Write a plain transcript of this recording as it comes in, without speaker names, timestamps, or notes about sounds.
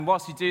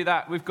Whilst you do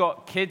that, we've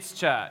got Kids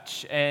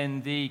Church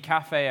in the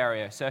cafe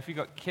area. So if you've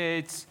got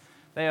kids,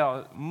 they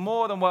are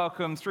more than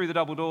welcome through the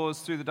double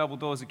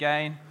doors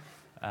again.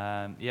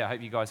 I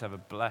hope you guys have a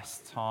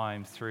blessed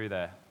time through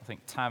there. I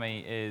think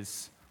Tammy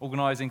is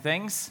organising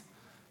things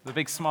with a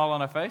big smile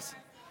on her face.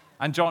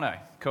 And Jono,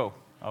 cool,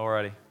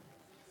 already.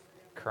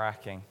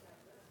 Cracking.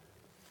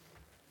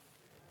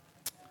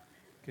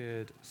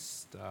 Good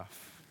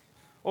stuff.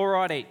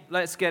 Alrighty,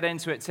 let's get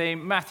into it,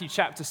 team. Matthew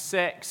chapter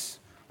 6.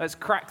 Let's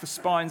crack the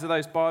spines of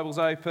those Bibles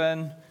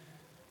open.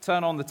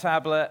 Turn on the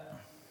tablet.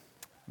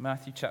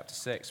 Matthew chapter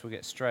 6. We'll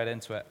get straight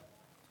into it.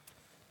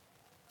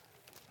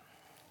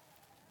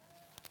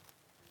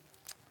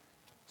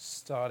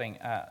 Starting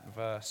at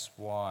verse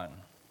 1.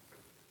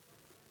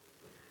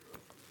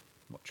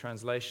 What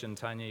translation,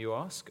 Tanya, you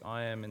ask?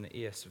 I am in the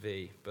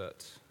ESV,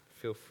 but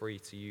feel free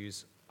to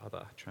use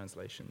other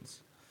translations.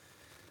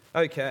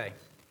 Okay.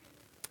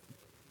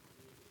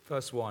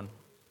 Verse 1.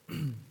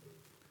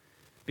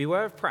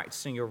 Beware of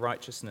practicing your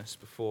righteousness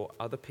before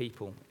other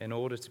people in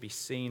order to be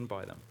seen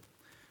by them,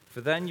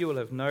 for then you will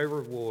have no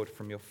reward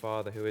from your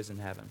Father who is in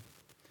heaven.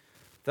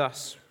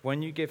 Thus,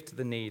 when you give to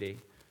the needy,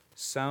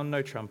 sound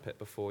no trumpet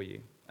before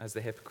you, as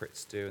the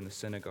hypocrites do in the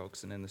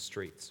synagogues and in the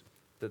streets,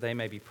 that they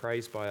may be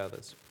praised by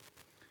others.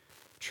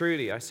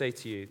 Truly, I say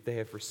to you, they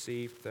have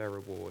received their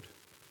reward.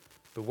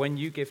 But when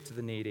you give to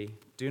the needy,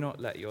 do not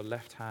let your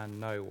left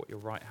hand know what your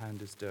right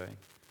hand is doing,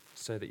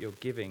 so that your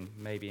giving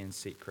may be in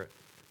secret,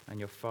 and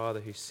your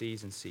Father who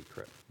sees in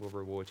secret will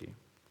reward you.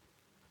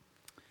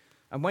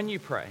 And when you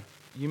pray,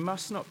 you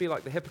must not be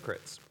like the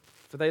hypocrites,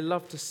 for they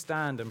love to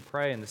stand and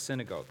pray in the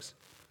synagogues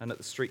and at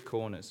the street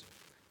corners,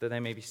 that they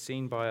may be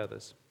seen by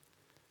others.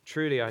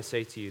 Truly, I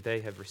say to you,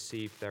 they have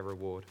received their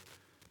reward.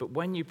 But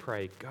when you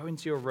pray, go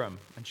into your room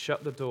and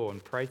shut the door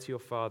and pray to your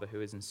Father who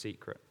is in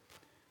secret,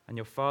 and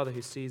your Father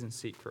who sees in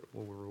secret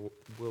will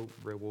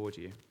reward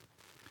you.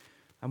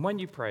 And when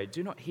you pray,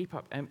 do not heap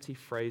up empty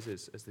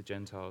phrases as the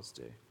Gentiles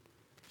do,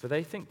 for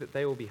they think that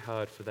they will be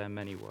heard for their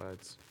many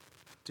words.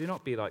 Do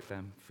not be like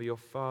them, for your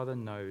Father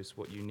knows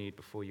what you need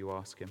before you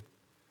ask him.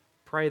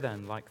 Pray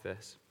then like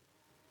this: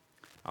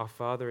 Our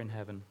Father in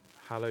heaven,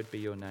 hallowed be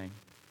your name.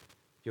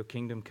 Your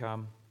kingdom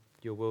come,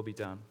 your will be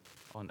done,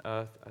 on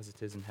earth as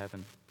it is in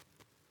heaven.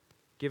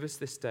 Give us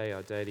this day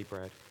our daily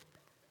bread,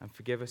 and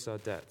forgive us our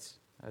debts,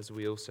 as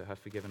we also have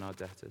forgiven our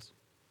debtors.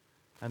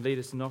 And lead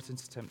us not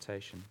into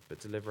temptation, but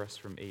deliver us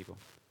from evil.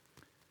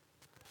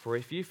 For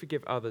if you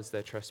forgive others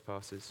their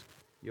trespasses,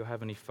 your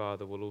heavenly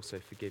Father will also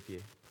forgive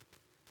you.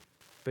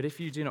 But if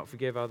you do not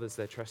forgive others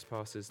their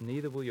trespasses,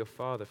 neither will your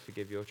Father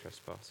forgive your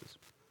trespasses.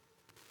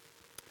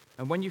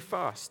 And when you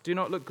fast, do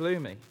not look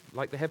gloomy,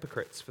 like the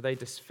hypocrites, for they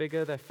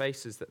disfigure their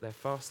faces that their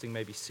fasting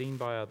may be seen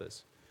by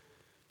others.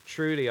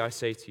 Truly, I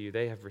say to you,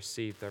 they have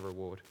received their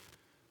reward.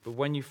 But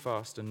when you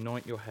fast,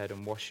 anoint your head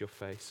and wash your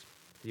face,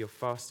 that your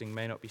fasting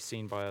may not be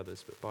seen by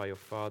others, but by your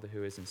Father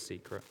who is in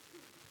secret.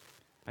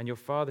 And your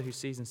Father who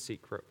sees in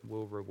secret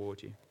will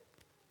reward you.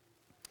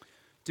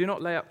 Do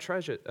not lay up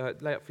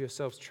for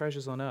yourselves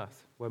treasures on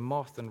earth, where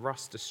moth and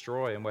rust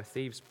destroy and where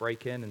thieves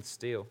break in and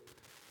steal.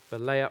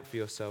 But lay up for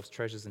yourselves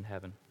treasures in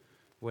heaven,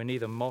 where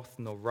neither moth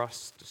nor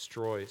rust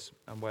destroys,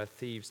 and where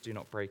thieves do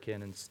not break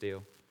in and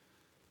steal.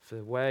 For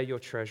where your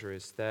treasure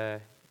is,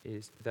 there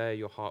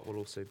your heart will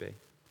also be.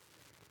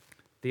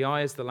 The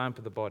eye is the lamp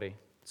of the body,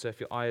 so if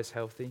your eye is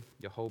healthy,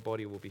 your whole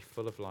body will be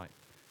full of light.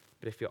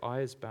 But if your eye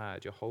is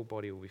bad, your whole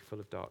body will be full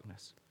of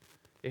darkness.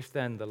 If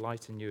then the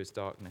light in you is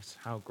darkness,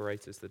 how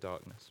great is the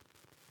darkness?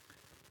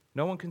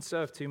 No one can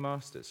serve two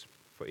masters,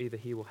 for either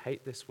he will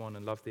hate this one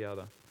and love the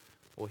other,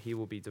 or he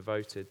will be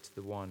devoted to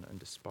the one and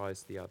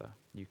despise the other.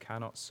 You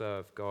cannot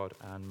serve God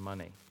and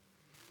money.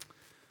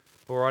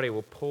 Alrighty,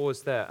 we'll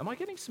pause there. Am I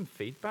getting some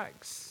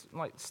feedbacks,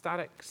 like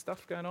static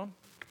stuff going on?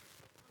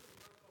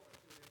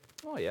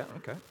 Oh yeah,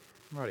 okay.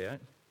 Rightio.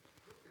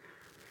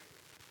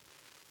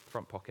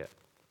 Front pocket.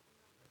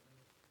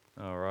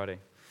 Alrighty.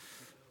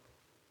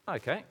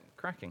 Okay,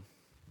 cracking.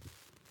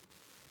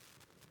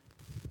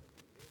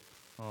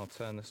 I'll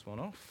turn this one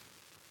off.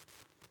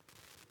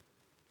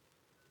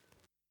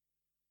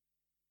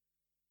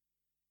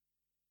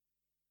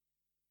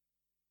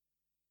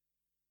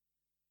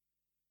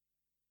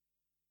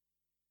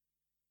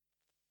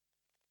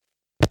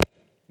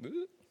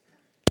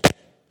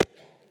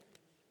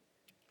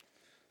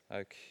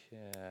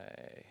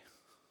 Okay.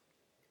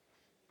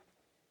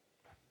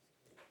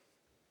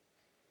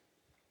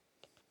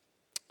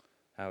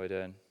 How are we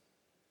doing?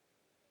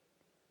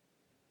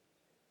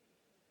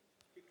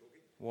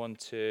 1,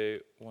 2,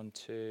 1,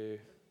 2,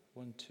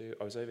 1, 2.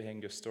 I was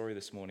overhearing your story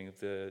this morning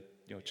of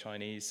your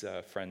Chinese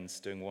friends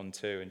doing 1,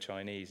 2 in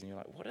Chinese, and you're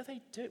like, what do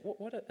they do?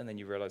 What? And then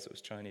you realize it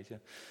was Chinese. Yeah,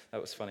 that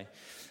was funny.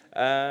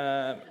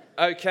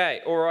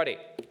 Okay, alrighty.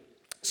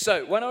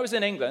 So when I was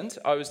in England,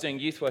 I was doing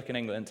youth work in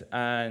England,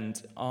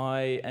 and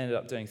I ended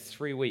up doing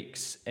 3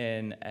 weeks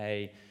in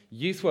a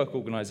youth work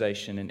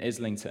organisation in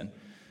Islington.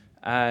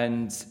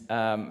 And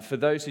for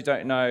those who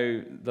don't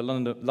know the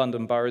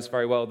London boroughs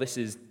very well, this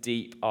is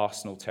deep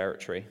Arsenal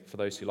territory for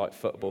those who like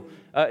football.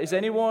 Is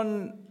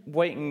anyone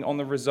waiting on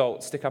the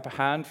result? Stick up a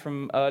hand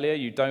from earlier.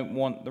 You don't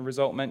want the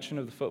result mention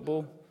of the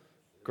football?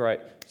 Great.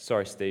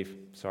 Sorry, Steve.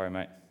 Sorry,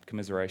 mate.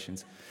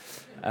 Commiserations.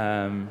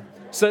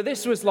 So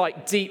this was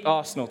like deep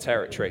Arsenal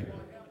territory.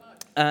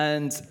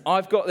 And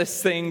I've got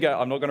this thing going.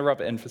 I'm not going to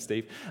rub it in for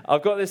Steve.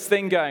 I've got this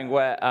thing going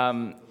where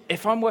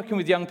if I'm working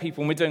with young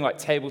people and we're doing like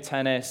table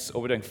tennis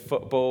or we're doing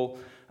football,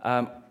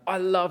 I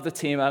love the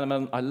team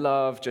element. I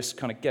love just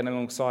kind of getting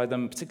alongside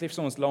them, particularly if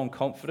someone's low on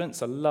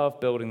confidence. I love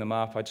building them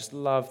up. I just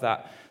love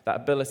that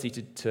ability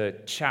to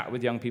chat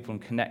with young people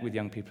and connect with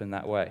young people in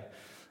that way.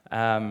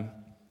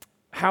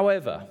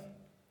 However,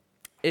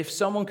 if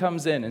someone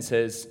comes in and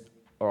says,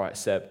 all right,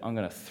 Seb, I'm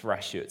going to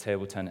thrash you at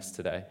table tennis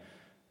today,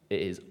 it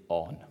is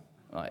on.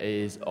 It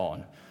is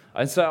on.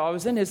 And so I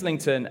was in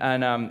Islington,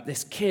 and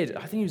this kid,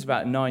 I think he was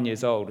about 9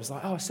 years old, was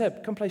like, oh,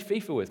 Seb, come play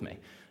FIFA with me.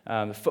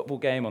 The football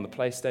game on the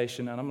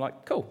PlayStation. And I'm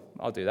like, cool,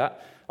 I'll do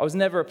that. I was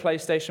never a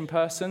PlayStation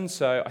person,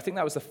 so I think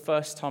that was the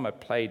first time I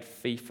played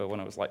FIFA when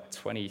I was like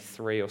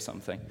 23 or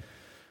something.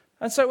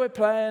 And so we're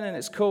playing, and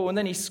it's cool, and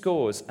then he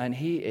scores, and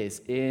he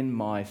is in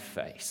my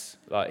face.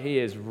 Like, he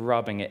is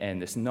rubbing it in,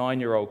 this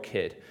 9-year-old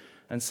kid.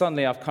 And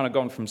suddenly I've kind of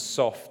gone from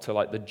soft to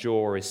like the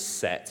jaw is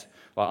set.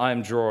 Like, I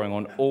am drawing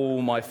on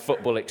all my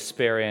football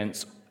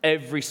experience,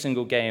 every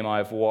single game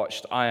I've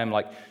watched. I am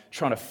like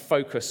trying to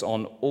focus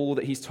on all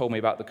that he's told me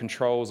about the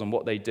controls and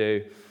what they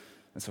do.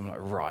 And so I'm like,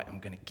 right, I'm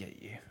going to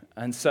get you.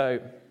 And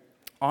so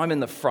I'm in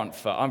the front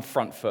foot. I'm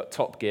front foot,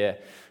 top gear,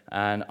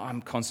 and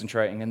I'm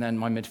concentrating. And then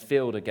my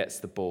midfielder gets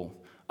the ball.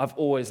 I've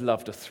always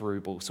loved a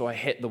through ball, so I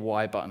hit the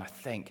Y button, I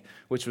think,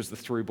 which was the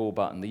through ball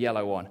button, the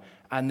yellow one.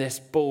 And this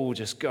ball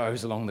just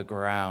goes along the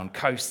ground,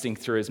 coasting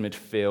through his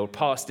midfield,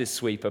 past his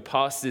sweeper,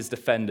 past his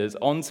defenders,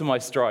 onto my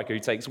striker, who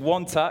takes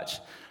one touch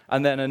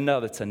and then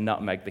another to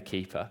nutmeg the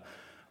keeper.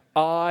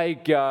 I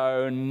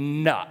go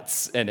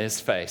nuts in his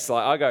face.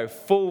 Like, I go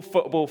full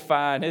football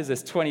fan. Here's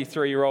this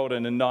 23-year-old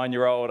and a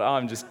 9-year-old.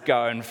 I'm just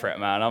going for it,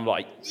 man. I'm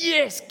like,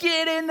 yes,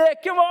 get in there.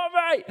 Come on,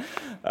 mate.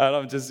 And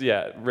I'm just,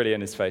 really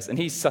in his face. And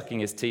he's sucking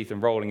his teeth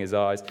and rolling his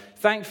eyes.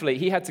 Thankfully,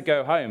 he had to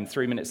go home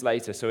 3 minutes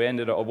later, so he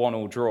ended at a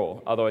 1-1 draw.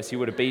 Otherwise, he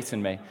would have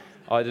beaten me.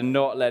 I did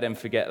not let him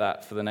forget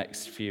that for the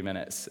next few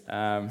minutes.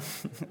 A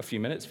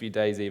few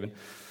days even.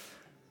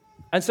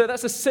 And so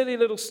that's a silly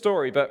little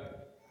story,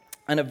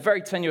 and a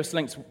very tenuous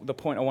link to the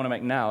point I want to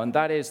make now, and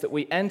that is that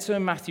we enter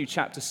Matthew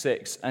chapter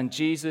 6, and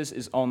Jesus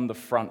is on the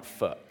front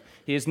foot.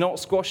 He is not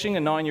squashing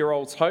a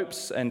 9-year-old's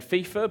hopes and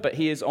FIFA, but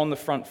he is on the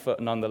front foot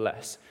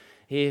nonetheless.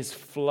 He is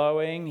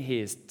flowing,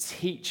 he is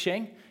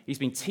teaching. He's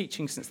been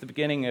teaching since the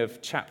beginning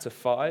of chapter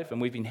 5,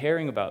 and we've been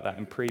hearing about that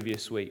in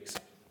previous weeks.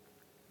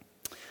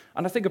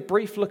 And I think a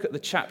brief look at the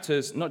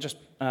chapters, not just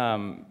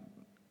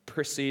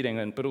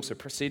preceding, but also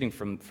proceeding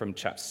from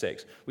chapter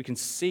 6, we can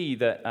see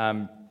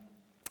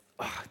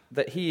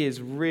that he is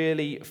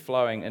really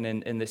flowing and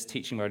in this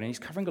teaching mode, and he's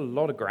covering a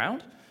lot of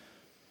ground.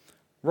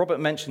 Robert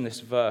mentioned this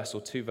verse,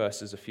 or 2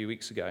 verses, a few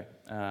weeks ago,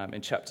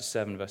 in chapter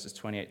 7, verses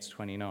 28 to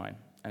 29.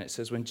 And it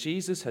says, when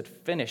Jesus had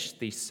finished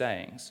these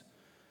sayings,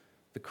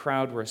 the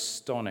crowd were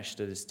astonished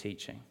at his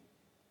teaching,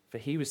 for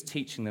he was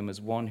teaching them as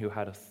one who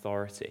had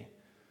authority,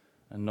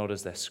 and not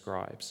as their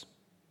scribes.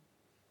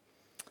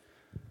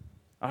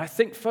 And I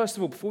think, first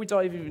of all, before we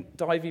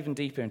dive even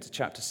deeper into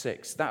chapter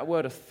 6, that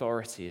word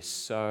authority is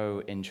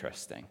so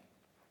interesting.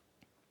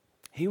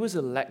 He was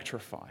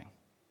electrifying.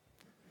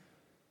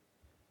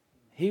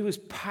 He was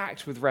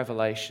packed with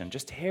revelation.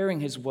 Just hearing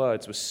his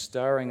words was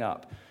stirring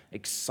up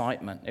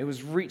excitement. It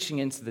was reaching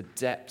into the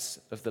depths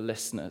of the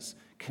listeners,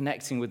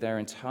 connecting with their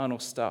internal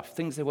stuff,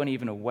 things they weren't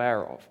even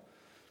aware of.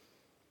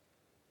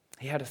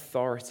 He had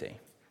authority.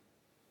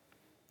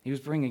 He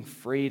was bringing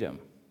freedom,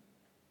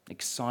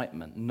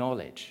 excitement,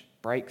 knowledge,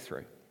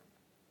 breakthrough.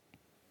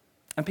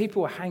 And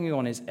people were hanging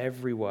on his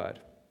every word.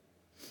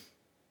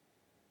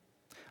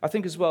 I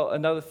think as well,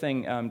 another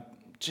thing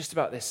just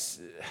about this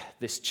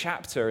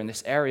chapter and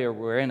this area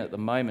we're in at the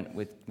moment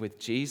with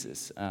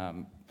Jesus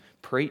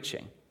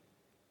preaching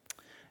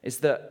is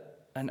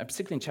that, and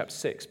particularly in chapter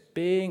 6,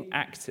 being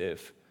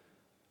active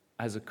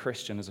as a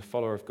Christian, as a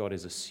follower of God,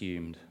 is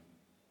assumed.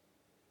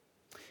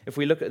 If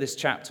we look at this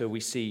chapter, we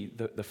see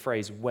the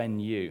phrase "when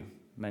you"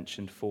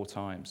 mentioned 4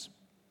 times.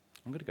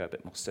 I'm going to go a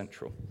bit more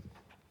central.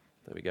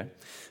 There we go.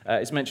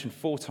 It's mentioned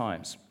 4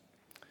 times.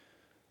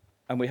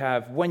 And we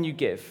have when you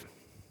give,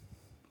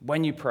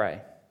 when you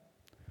pray,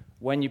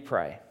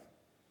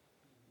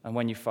 and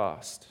when you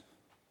fast.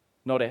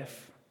 Not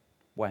if,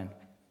 when.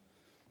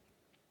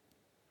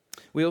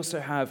 We also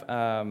have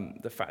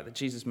the fact that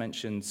Jesus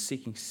mentioned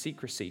seeking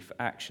secrecy for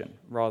action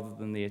rather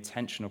than the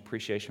attention or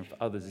appreciation for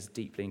others is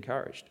deeply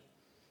encouraged.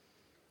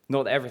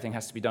 Not that everything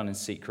has to be done in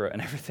secret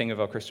and everything of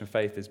our Christian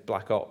faith is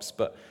black ops,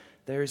 but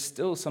there is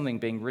still something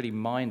being really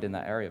mined in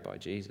that area by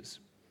Jesus.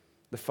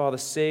 The Father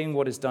seeing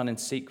what is done in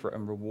secret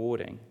and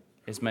rewarding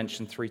is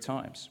mentioned 3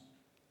 times.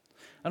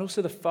 And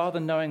also the Father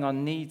knowing our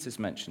needs is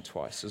mentioned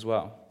twice as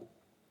well.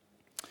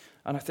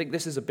 And I think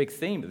this is a big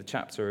theme of the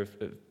chapter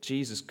of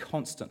Jesus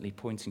constantly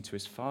pointing to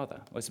his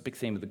Father. Well, it's a big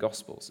theme of the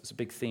Gospels. It's a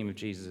big theme of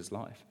Jesus'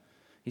 life.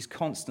 He's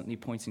constantly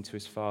pointing to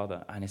his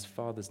Father and his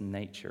Father's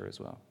nature as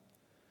well.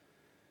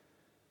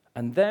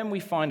 And then we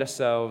find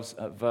ourselves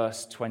at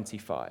verse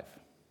 25.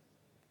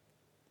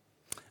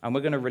 And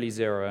we're going to really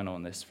zero in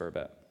on this for a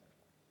bit.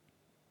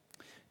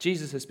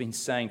 Jesus has been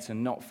saying to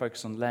not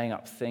focus on laying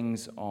up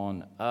things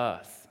on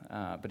earth,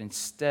 but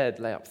instead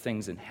lay up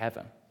things in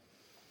heaven.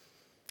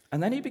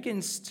 And then he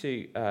begins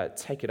to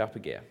take it up a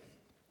gear.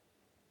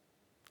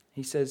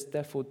 He says,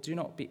 therefore, do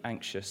not be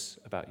anxious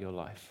about your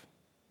life.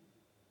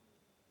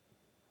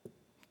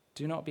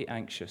 Do not be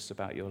anxious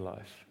about your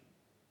life.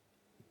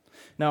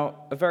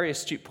 Now, a very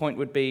astute point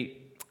would be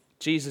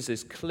Jesus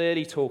is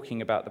clearly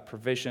talking about the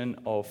provision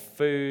of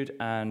food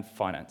and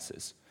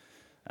finances.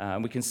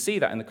 We can see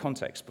that in the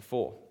context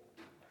before.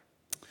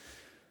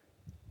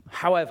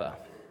 However,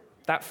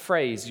 that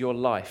phrase, your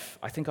life,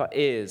 I think our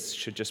ears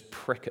should just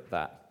prick at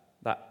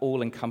that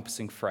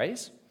all-encompassing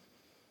phrase.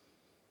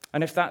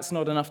 And if that's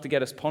not enough to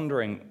get us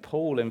pondering,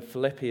 Paul in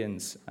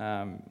Philippians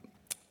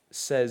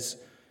says,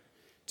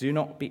 do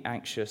not be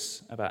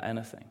anxious about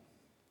anything.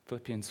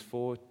 Philippians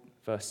 4,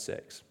 verse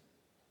 6.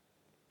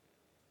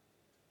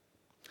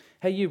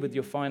 Hey, you with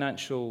your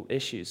financial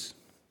issues,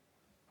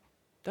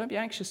 don't be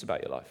anxious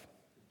about your life.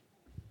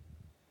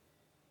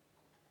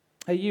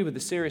 Hey, you with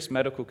the serious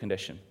medical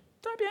condition,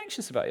 don't be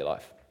anxious about your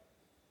life.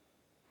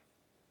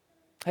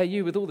 Hey,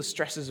 you with all the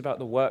stresses about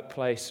the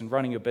workplace and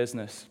running your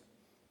business,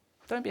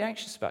 don't be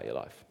anxious about your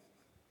life.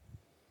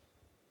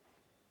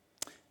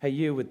 Hey,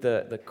 you with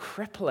the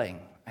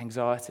crippling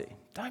anxiety,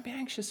 don't be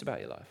anxious about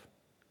your life.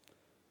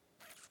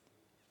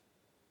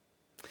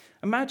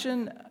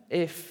 Imagine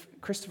if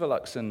Christopher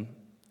Luxon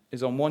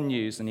is on One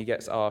News and he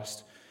gets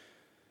asked,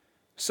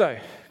 so,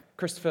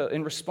 Christopher,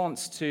 in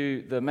response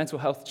to the mental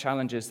health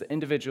challenges that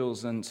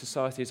individuals and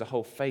society as a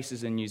whole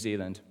faces in New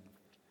Zealand,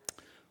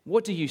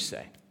 what do you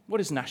say? What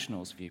is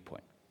National's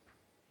viewpoint?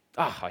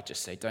 I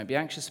just say, don't be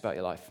anxious about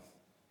your life.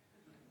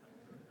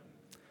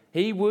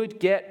 He would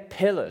get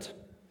pillared.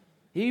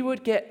 He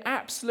would get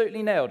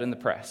absolutely nailed in the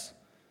press.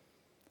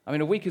 I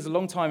mean, a week is a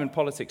long time in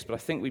politics, but I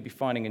think we'd be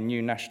finding a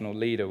new national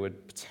leader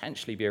would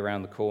potentially be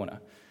around the corner.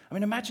 I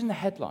mean, imagine the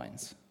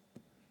headlines.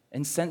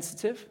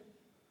 Insensitive,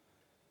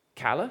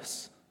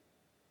 callous,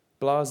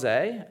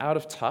 blasé, out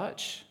of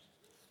touch,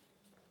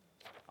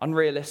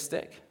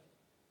 unrealistic.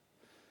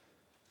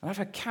 And I've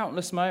had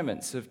countless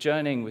moments of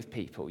journeying with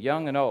people,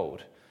 young and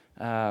old,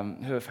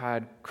 who have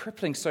had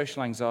crippling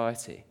social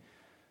anxiety,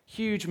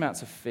 huge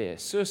amounts of fear,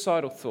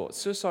 suicidal thoughts,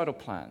 suicidal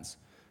plans,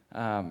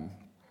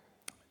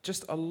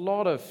 just a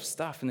lot of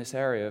stuff in this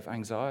area of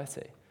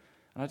anxiety.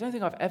 And I don't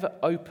think I've ever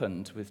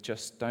opened with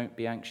just don't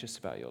be anxious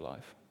about your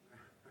life.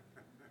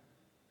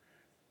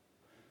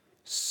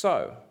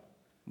 So,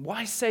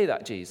 why say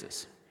that,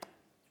 Jesus?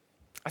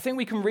 I think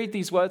we can read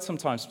these words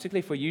sometimes, particularly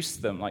if we're used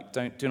to them, like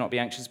do not be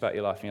anxious about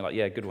your life, and you're like,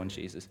 yeah, good one,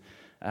 Jesus.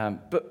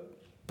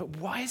 But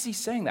why is he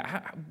saying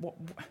that?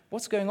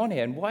 What's going on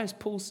here? And why is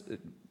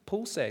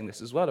Paul saying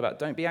this as well about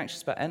don't be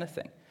anxious about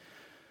anything?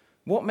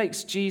 What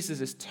makes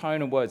Jesus'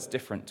 tone and words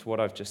different to what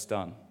I've just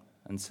done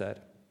and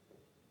said?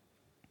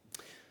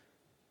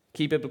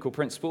 Key biblical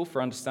principle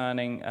for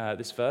understanding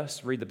this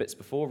verse, read the bits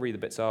before, read the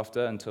bits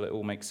after until it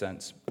all makes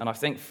sense. And I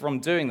think from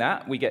doing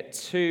that, we get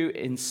two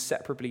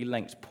inseparably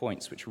linked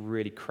points which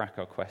really crack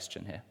our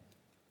question here.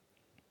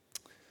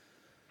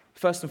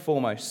 First and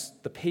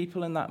foremost, the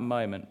people in that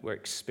moment were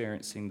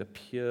experiencing the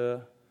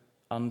pure,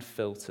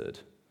 unfiltered,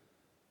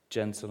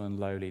 gentle and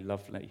lowly,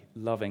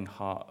 loving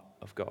heart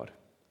of God.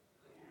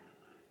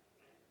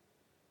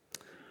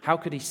 How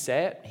could he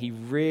say it? He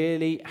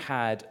really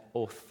had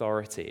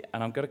authority.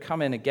 And I'm going to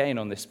come in again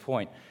on this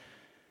point.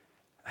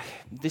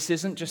 This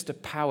isn't just a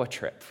power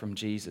trip from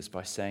Jesus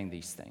by saying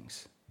these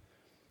things.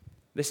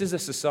 This is a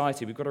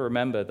society, we've got to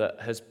remember,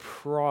 that has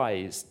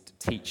prized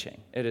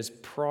teaching. It has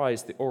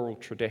prized the oral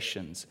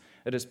traditions.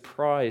 It has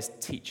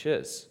prized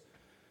teachers.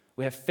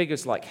 We have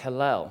figures like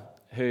Hillel,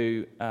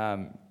 who,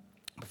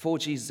 before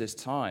Jesus'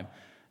 time,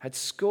 had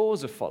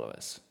scores of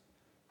followers.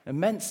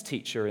 Immense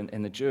teacher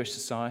in the Jewish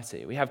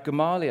society. We have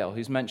Gamaliel,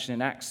 who's mentioned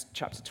in Acts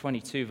chapter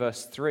 22,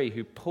 verse 3,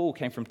 who Paul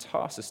came from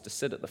Tarsus to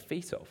sit at the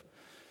feet of.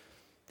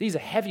 These are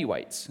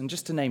heavyweights, and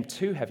just to name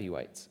two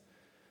heavyweights,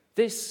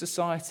 this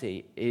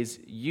society is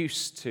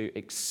used to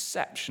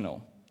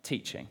exceptional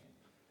teaching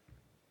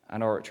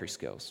and oratory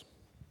skills.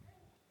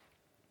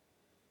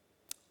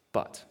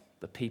 But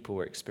the people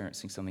were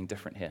experiencing something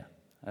different here,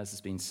 as has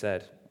been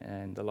said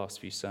in the last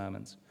few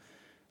sermons.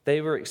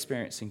 They were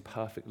experiencing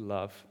perfect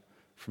love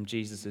from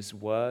Jesus'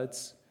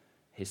 words,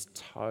 his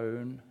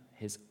tone,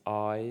 his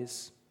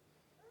eyes,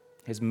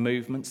 his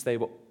movements. They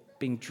were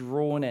being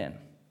drawn in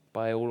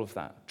by all of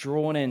that,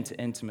 drawn into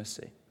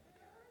intimacy.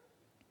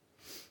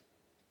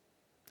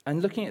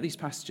 And looking at these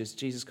passages,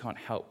 Jesus can't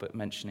help but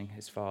mentioning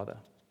his Father.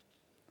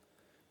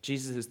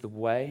 Jesus is the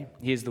way.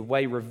 He is the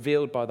way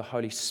revealed by the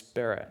Holy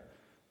Spirit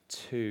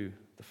to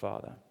the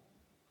Father.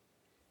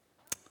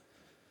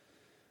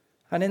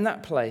 And in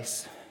that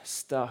place,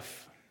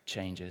 stuff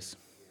changes.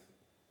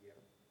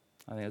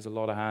 I think there's a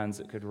lot of hands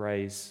that could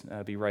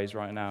be raised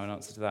right now in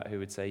answer to that who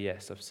would say,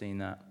 yes, I've seen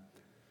that.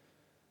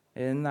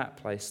 In that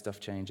place, stuff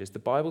changes. The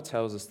Bible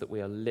tells us that we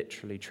are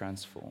literally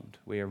transformed.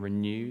 We are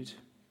renewed,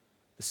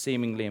 the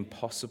seemingly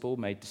impossible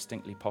made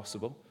distinctly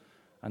possible,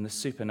 and the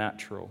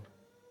supernatural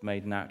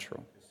made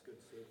natural.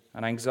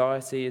 And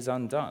anxiety is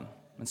undone.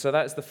 And so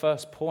that's the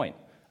first point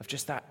of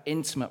just that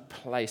intimate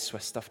place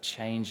where stuff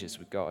changes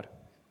with God.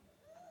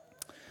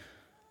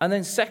 And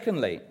then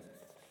secondly,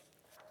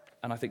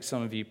 and I think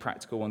some of you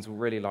practical ones will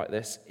really like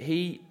this,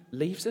 he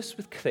leaves us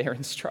with clear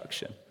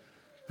instruction.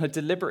 I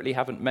deliberately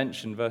haven't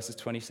mentioned verses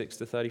 26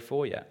 to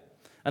 34 yet.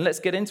 And let's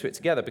get into it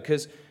together,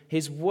 because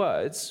his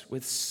words,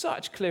 with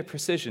such clear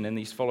precision in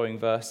these following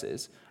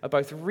verses, are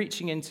both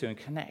reaching into and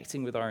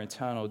connecting with our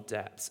internal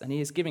depths. And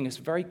he is giving us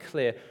very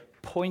clear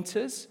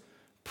pointers,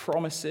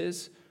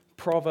 promises,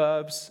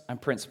 proverbs,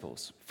 and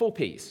principles. 4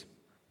 Ps.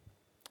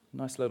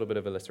 Nice little bit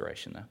of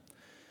alliteration there.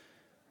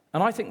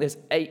 And I think there's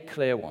 8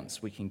 clear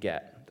ones we can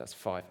get. That's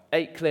 5.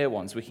 8 clear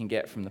ones we can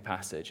get from the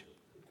passage.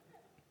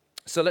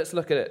 So let's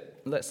look at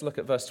it. Let's look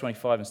at verse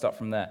 25 and start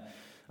from there.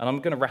 And I'm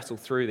going to rattle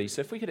through these. So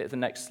if we could hit the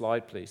next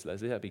slide, please,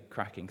 Leslie, that'd be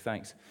cracking.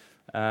 Thanks.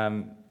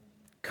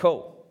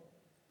 Cool.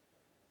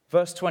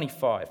 Verse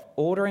 25,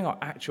 ordering our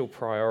actual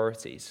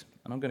priorities.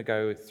 And I'm going to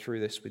go through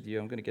this with you.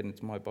 I'm going to get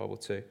into my Bible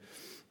too.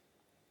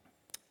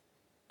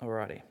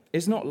 Alrighty.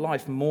 Is not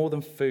life more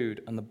than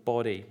food and the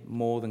body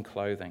more than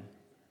clothing?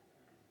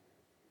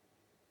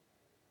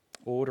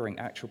 Ordering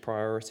actual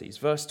priorities.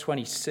 Verse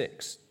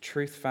 26,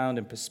 truth found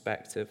in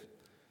perspective.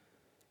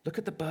 Look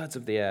at the birds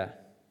of the air.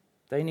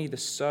 They neither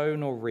sow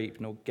nor reap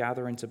nor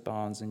gather into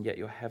barns, and yet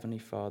your heavenly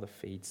Father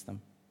feeds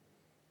them.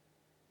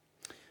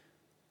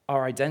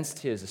 Our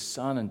identity as a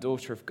son and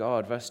daughter of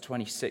God, verse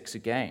 26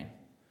 again.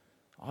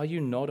 Are you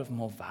not of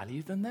more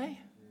value than they?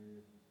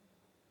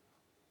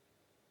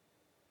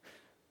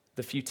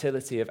 The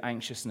futility of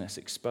anxiousness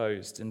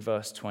exposed in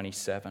verse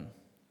 27.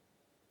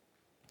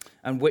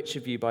 And which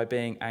of you, by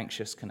being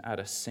anxious, can add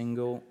a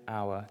single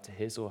hour to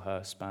his or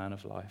her span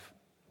of life?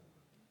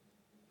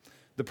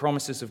 The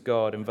promises of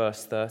God in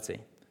verse 30.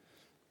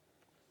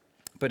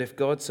 But if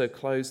God so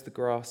clothes the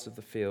grass of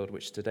the field,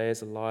 which today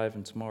is alive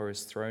and tomorrow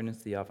is thrown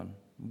into the oven,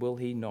 will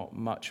he not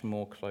much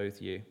more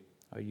clothe you,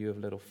 O you of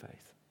little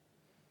faith?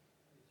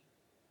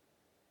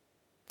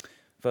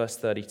 Verse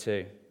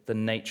 32, the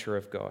nature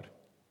of God.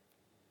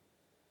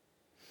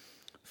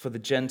 For the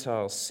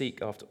Gentiles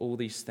seek after all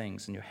these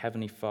things, and your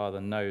heavenly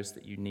Father knows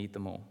that you need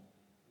them all.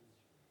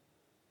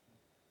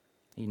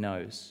 He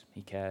knows,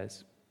 he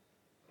cares.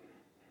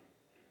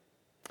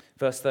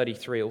 Verse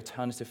 33,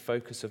 alternative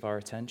focus of our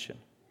attention.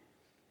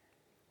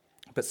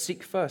 But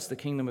seek first the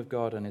kingdom of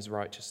God and his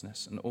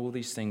righteousness, and all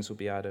these things will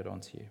be added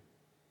onto you.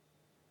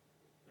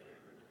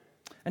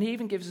 And he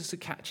even gives us a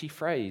catchy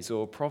phrase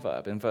or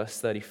proverb in verse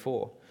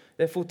 34.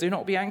 Therefore, do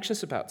not be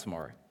anxious about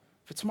tomorrow,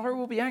 for tomorrow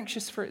will be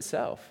anxious for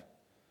itself.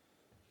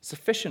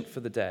 Sufficient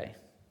for the day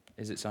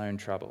is its own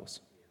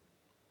troubles.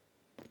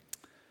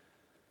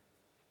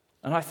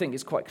 And I think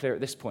it's quite clear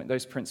at this point,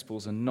 those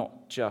principles are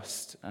not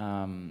just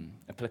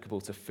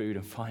applicable to food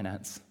and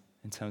finance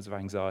in terms of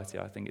anxiety.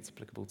 I think it's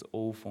applicable to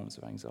all forms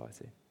of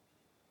anxiety.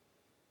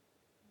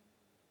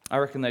 I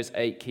reckon those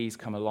 8 keys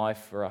come alive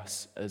for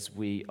us as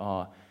we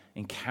are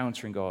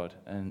encountering God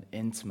and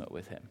intimate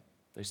with him.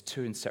 Those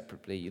 2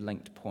 inseparably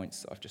linked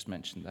points that I've just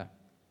mentioned there.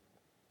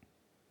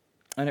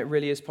 And it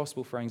really is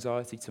possible for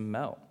anxiety to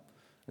melt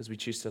as we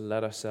choose to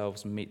let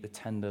ourselves meet the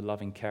tender,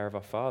 loving care of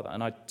our Father.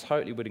 And I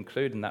totally would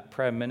include in that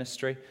prayer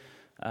ministry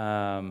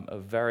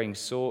of varying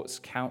sorts,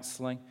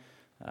 counseling,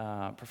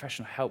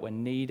 professional help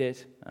when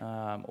needed,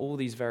 all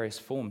these various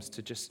forms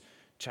to just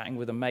chatting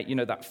with a mate,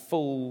 that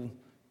full,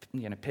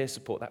 peer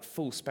support, that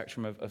full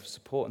spectrum of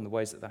support and the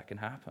ways that can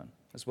happen,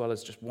 as well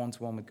as just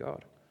one-to-one with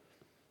God.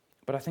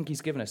 But I think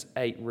he's given us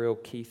 8 real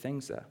key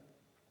things there.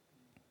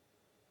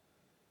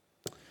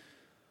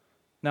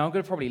 Now, I'm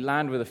going to probably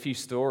land with a few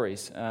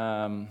stories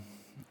and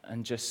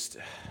just,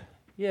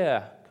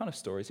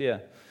 stories,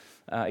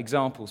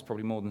 examples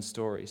probably more than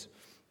stories.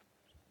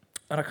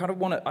 And I kind of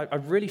I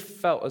really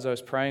felt as I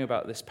was praying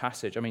about this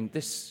passage,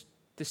 this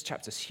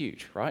chapter's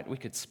huge, right? We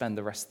could spend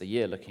the rest of the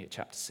year looking at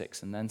chapter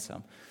 6 and then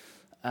some.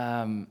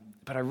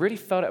 But I really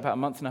felt it about a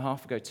month and a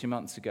half ago, 2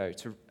 months ago.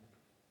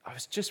 I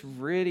was just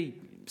really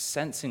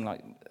sensing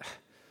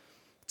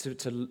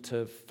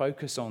to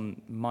focus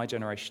on my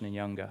generation and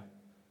younger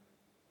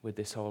with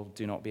this whole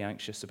do not be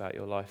anxious about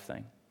your life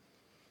thing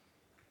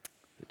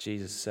that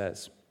Jesus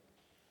says.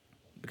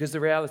 Because the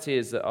reality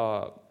is that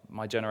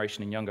my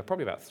generation and younger,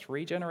 probably about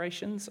 3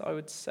 generations, I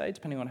would say,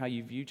 depending on how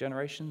you view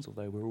generations,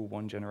 although we're all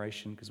one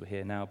generation because we're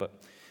here now, but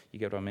you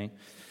get what I mean.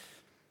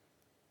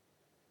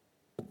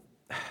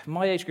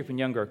 My age group and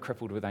younger are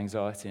crippled with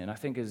anxiety, and I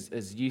think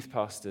as youth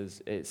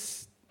pastors,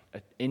 it's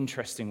an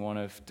interesting one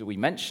of, do we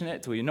mention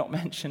it? Do we not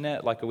mention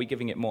it? Are we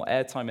giving it more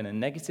airtime in a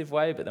negative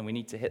way, but then we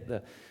need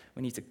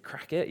to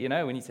crack it,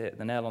 we need to hit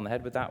the nail on the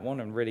head with that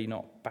one and really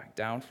not back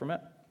down from it.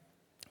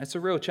 It's a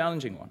real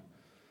challenging one.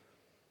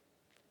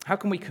 How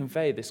can we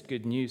convey this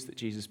good news that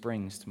Jesus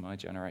brings to my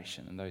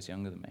generation and those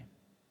younger than me?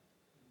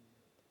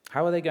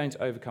 How are they going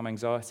to overcome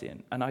anxiety?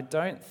 And I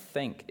don't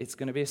think it's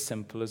going to be as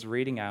simple as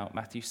reading out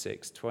Matthew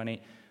 6,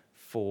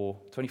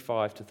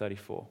 25 to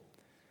 34.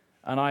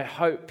 And I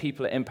hope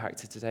people are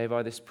impacted today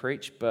by this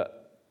preach,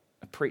 but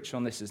a preach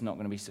on this is not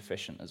going to be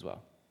sufficient as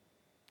well.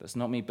 That's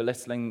not me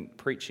belittling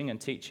preaching and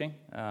teaching,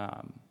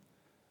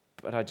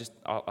 but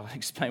I'll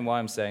explain why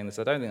I'm saying this.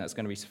 I don't think that's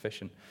going to be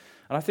sufficient.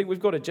 And I think we've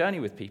got to journey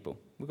with people.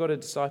 We've got to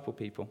disciple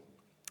people.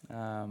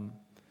 And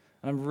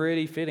I'm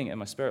really feeling it in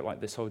my spirit,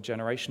 like this whole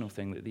generational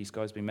thing that these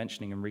guys have been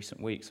mentioning in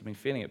recent weeks. I've been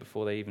feeling it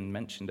before they even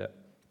mentioned it.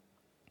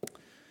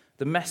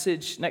 The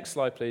message, next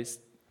slide, please.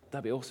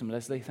 That'd be awesome,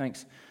 Leslie,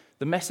 thanks.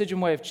 The message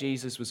and way of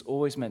Jesus was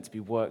always meant to be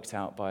worked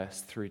out by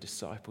us through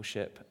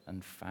discipleship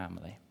and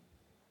family.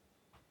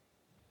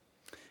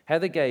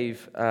 Heather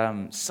gave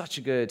such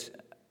a good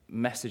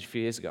message a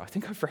few years ago. I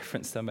think I've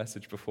referenced her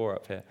message before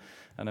up here,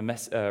 and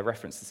I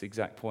referenced this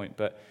exact point,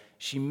 but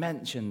she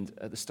mentioned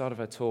at the start of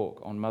her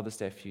talk on Mother's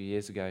Day a few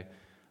years ago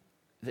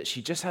that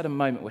she just had a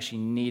moment where she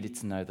needed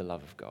to know the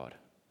love of God.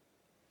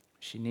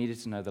 She needed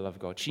to know the love of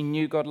God. She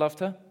knew God loved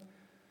her.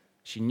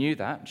 She knew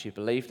that. She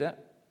believed it.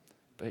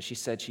 But she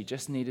said she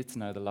just needed to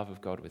know the love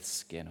of God with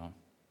skin on.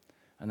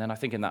 And then I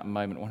think in that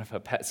moment, one of her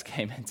pets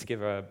came in to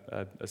give her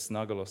a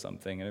snuggle or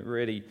something. And it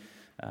really,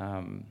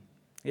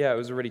 it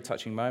was a really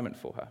touching moment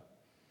for her.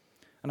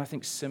 And I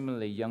think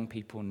similarly, young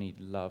people need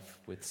love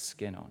with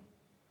skin on.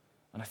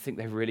 And I think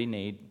they really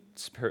need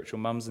spiritual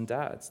mums and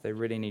dads. They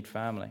really need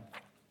family.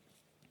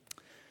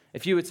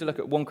 If you were to look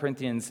at 1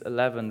 Corinthians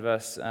 11,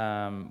 verse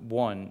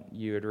 1,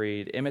 you would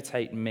read,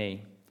 "Imitate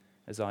me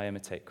as I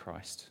imitate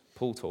Christ."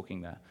 Paul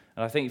talking there.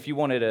 And I think if you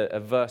wanted a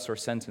verse or a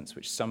sentence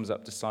which sums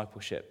up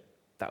discipleship,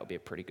 that would be a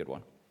pretty good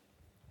one.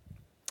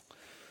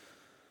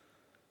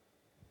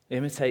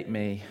 Imitate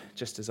me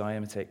just as I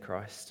imitate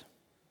Christ.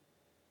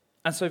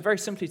 And so very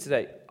simply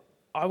today,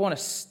 I want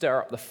to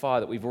stir up the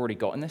fire that we've already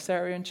got in this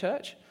area in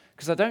church,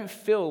 because I don't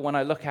feel when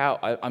I look out,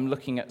 I'm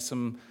looking at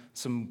some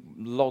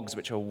logs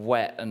which are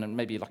wet and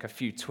maybe like a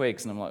few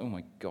twigs, and I'm like, oh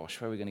my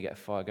gosh, where are we going to get a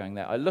fire going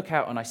there? I look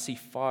out and I see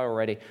fire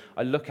already.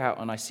 I look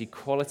out and I see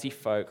quality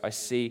folk. I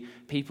see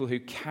people who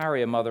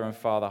carry a mother and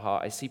father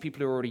heart. I see people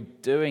who are already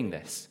doing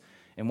this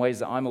in ways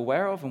that I'm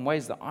aware of and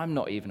ways that I'm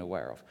not even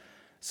aware of.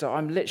 So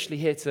I'm literally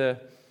here to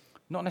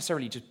not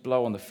necessarily just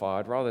blow on the fire.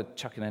 I'd rather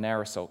chuck in an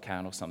aerosol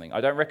can or something. I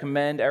don't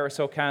recommend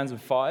aerosol cans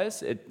and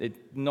fires.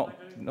 Not.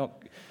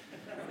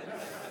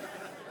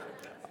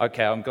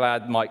 Okay, I'm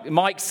glad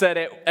Mike said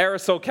it.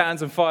 Aerosol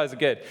cans and fires are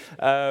good.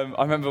 I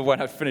remember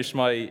when I finished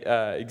my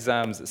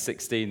exams at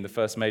 16, the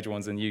first major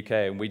ones in the UK,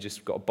 and we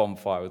just got a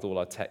bonfire with all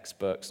our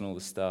textbooks and all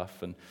the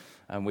stuff, and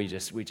we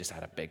just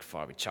had a big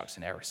fire. We chucked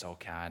an aerosol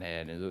can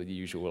in, and the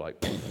usual,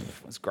 it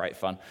was great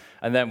fun.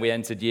 And then we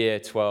entered year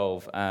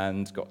 12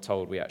 and got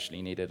told we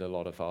actually needed a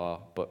lot of our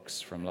books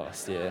from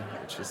last year,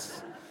 which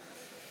is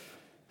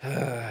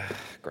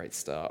great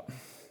start.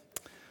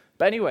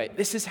 But anyway,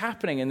 this is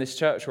happening in this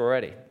church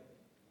already.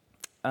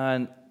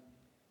 And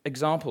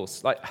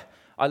examples,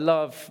 I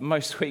love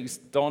most weeks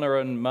Donna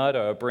and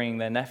Murdo are bringing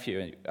their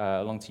nephew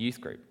along to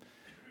youth group.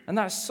 And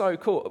that's so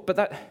cool.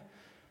 But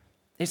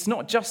it's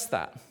not just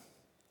that.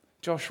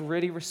 Josh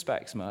really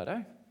respects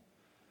Murdo.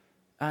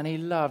 And he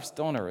loves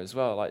Donna as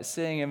well. Like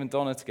seeing him and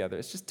Donna together,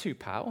 it's just two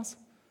pals.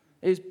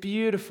 It's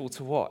beautiful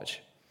to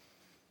watch.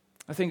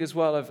 I think as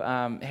well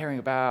of hearing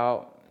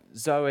about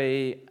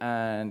Zoe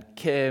and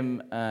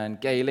Kim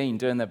and Gayleen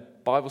doing their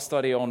Bible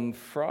study on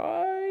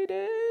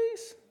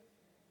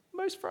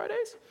most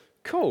Fridays?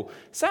 Cool.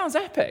 Sounds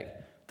epic.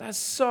 That's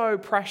so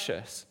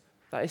precious.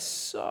 That is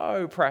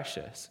so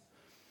precious.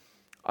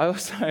 I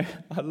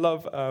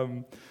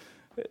love,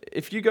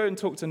 if you go and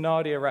talk to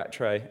Nadia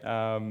Rattray,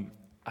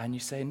 and you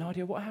say,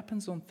 Nadia, what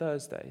happens on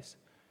Thursdays?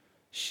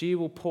 She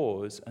will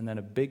pause, and then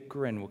a big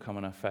grin will come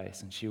on her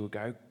face, and she will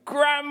go,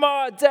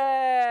 Grandma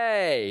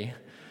Day!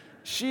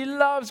 She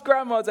loves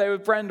Grandma Day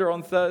with Brenda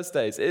on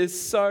Thursdays. It is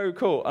so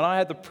cool. And I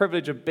had the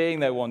privilege of being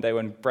there one day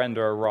when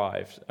Brenda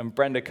arrived. And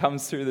Brenda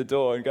comes through the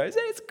door and goes,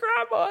 it's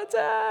Grandma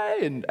Day!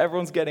 And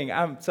everyone's getting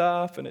amped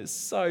up, and it's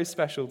so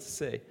special to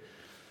see.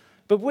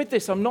 But with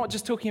this, I'm not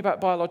just talking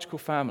about biological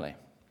family.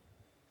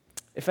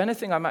 If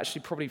anything, I'm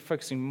actually probably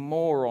focusing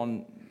more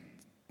on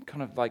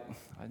kind of like,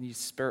 I use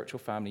spiritual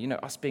family,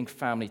 us being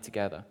family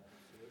together.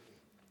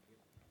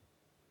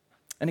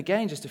 And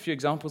again, just a few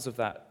examples of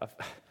that.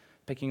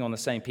 Picking on the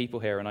same people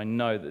here, and I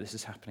know that this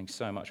is happening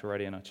so much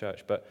already in our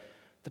church, but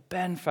the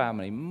Ben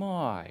family,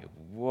 my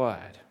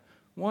word.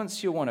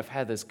 Once you're one of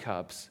Heather's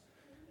cubs,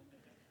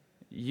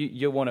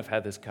 you're one of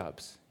Heather's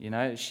cubs,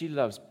 She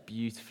loves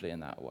beautifully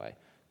in that way.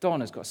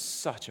 Donna's got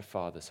such a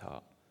father's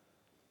heart.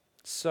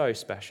 So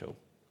special.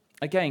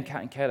 Again,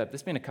 Kat and Caleb,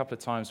 there's been a couple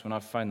of times when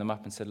I've phoned them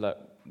up and said, look,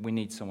 we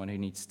need someone who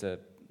needs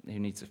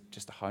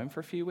just a home for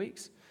a few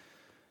weeks.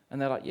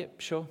 And they're like, yep,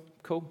 sure,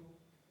 cool.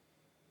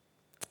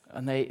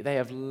 And they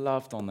have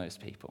loved on those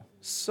people.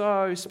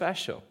 So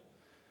special.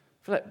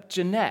 I feel like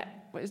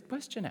Jeanette,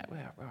 where's Jeanette?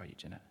 Where are you,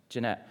 Jeanette?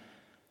 Jeanette.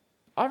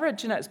 I read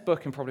Jeanette's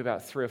book in probably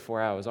about 3 or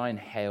 4 hours. I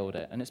inhaled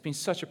it. And it's been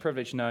such a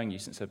privilege knowing you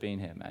since I've been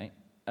here, mate.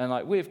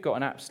 And we've got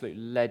an absolute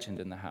legend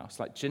in the house.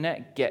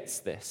 Jeanette gets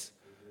this.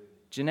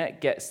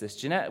 Jeanette gets this.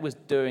 Jeanette was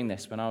doing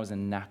this when I was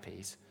in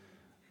nappies.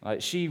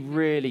 She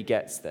really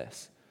gets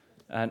this.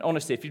 And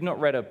honestly, if you've not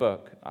read her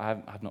book,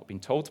 I've not been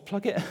told to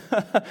plug it,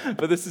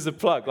 but this is a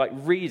plug.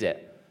 Read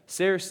it.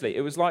 Seriously,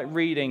 it was like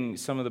reading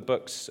some of the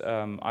books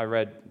I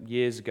read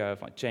years ago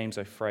of James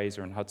O.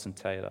 Fraser and Hudson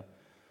Taylor.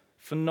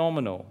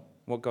 Phenomenal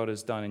what God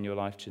has done in your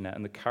life, Jeanette,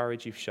 and the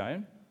courage you've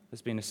shown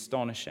has been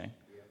astonishing.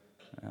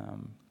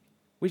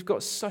 We've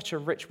got such a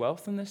rich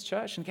wealth in this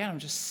church, and again, I'm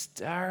just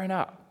stirring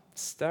up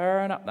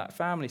that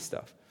family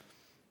stuff.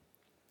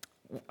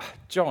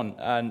 John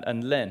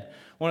and Lynn.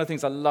 One of the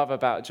things I love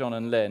about John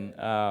and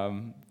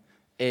Lynn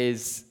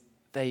is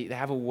they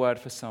have a word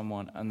for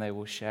someone and they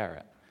will share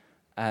it.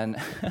 And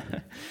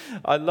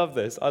I love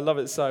this. I love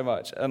it so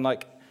much. And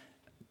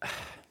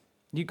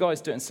you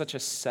guys do it in such a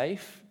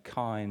safe,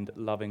 kind,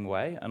 loving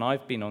way. And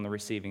I've been on the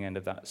receiving end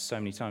of that so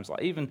many times.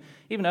 Even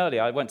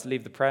earlier, I went to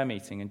leave the prayer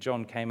meeting and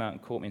John came out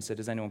and caught me and said,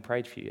 "Has anyone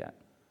prayed for you yet?"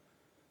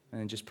 And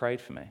then just prayed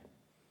for me.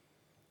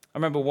 I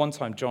remember one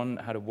time John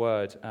had a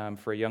word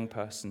for a young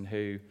person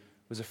who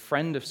was a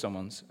friend of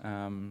someone's,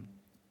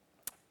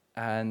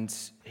 and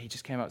he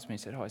just came up to me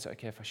and said, "Oh, is it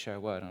okay if I share a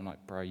word?" And I'm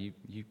like, "Bro,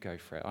 you go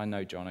for it. I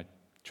know John. I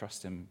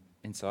trust him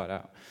inside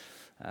out."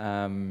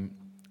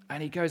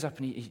 And he goes up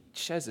and he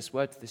shares this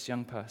word to this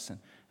young person,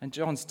 and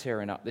John's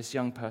tearing up. This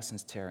young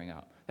person's tearing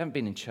up. They haven't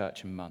been in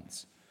church in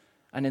months,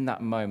 and in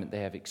that moment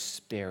they have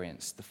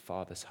experienced the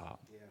Father's heart.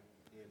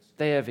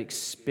 They have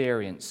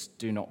experienced,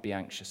 do not be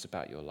anxious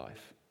about your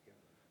life.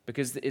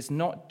 Because it's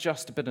not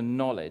just a bit of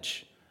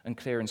knowledge and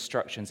clear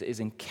instructions, it is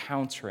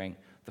encountering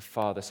the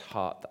Father's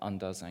heart that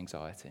undoes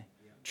anxiety,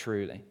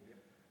 truly.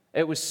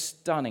 It was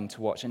stunning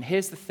to watch. And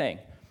here's the thing.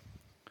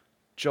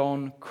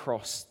 John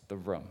crossed the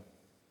room.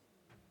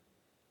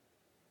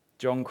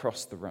 John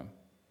crossed the room.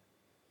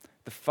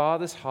 The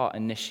Father's heart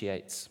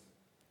initiates.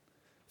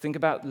 Think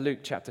about Luke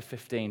chapter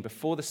 15.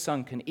 Before the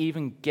Son can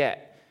even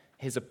get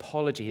his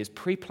apology, his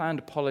pre-planned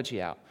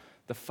apology out,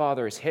 the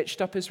Father has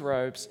hitched up his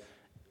robes,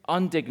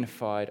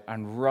 undignified,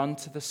 and run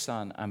to the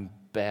Son and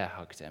bear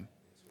hugged him.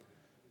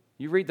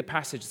 You read the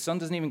passage, the Son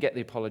doesn't even get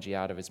the apology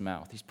out of his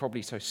mouth. He's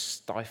probably so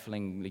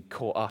stiflingly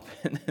caught up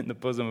in the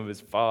bosom of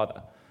his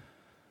Father.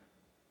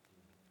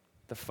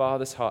 The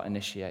Father's heart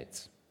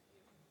initiates.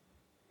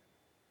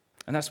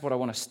 And that's what I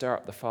want to stir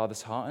up, the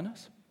Father's heart in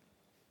us.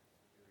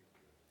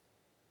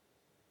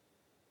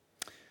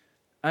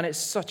 And it's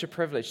such a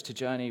privilege to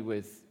journey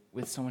with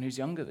someone who's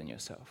younger than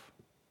yourself.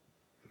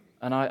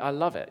 And I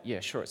love it. Yeah,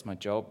 sure, it's my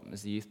job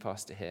as the youth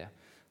pastor here.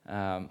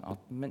 I'll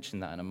mention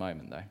that in a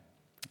moment, though.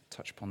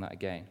 Touch upon that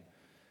again.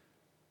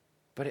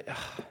 But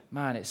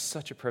man, it's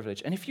such a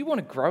privilege. And if you want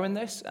to grow in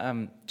this,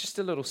 just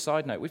a little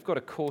side note, we've got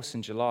a course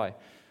in July.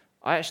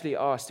 I actually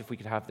asked if we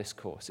could have this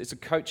course. It's a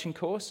coaching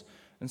course.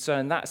 And so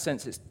in that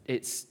sense,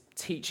 it's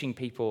teaching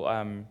people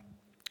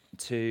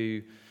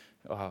to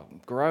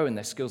grow in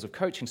their skills of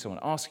coaching someone,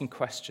 asking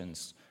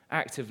questions,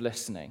 active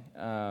listening,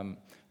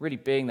 really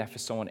being there for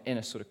someone in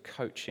a sort of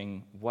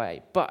coaching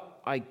way.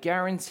 But I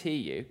guarantee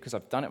you, because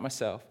I've done it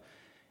myself,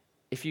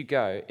 if you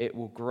go, it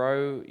will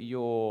grow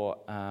your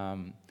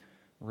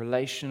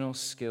relational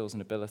skills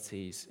and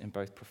abilities in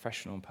both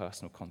professional and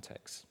personal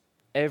contexts.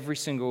 Every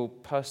single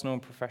personal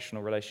and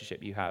professional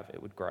relationship you have,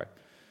 it would grow.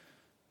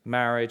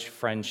 Marriage,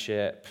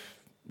 friendship,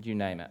 you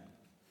name it.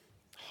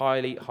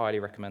 Highly, highly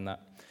recommend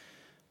that.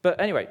 But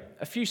anyway,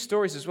 a few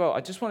stories as well.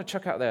 I just want to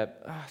chuck out there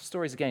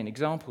stories again,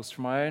 examples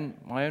from my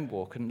own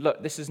walk. And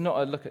look, this is not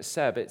a look at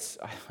Seb.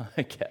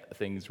 I get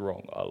things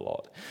wrong a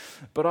lot.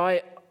 But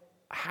I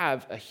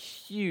have a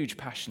huge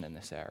passion in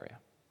this area.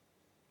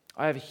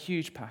 I have a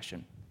huge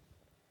passion.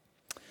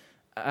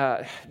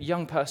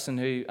 Young person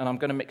who, and I'm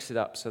going to mix it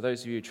up, so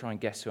those of you who try and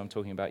guess who I'm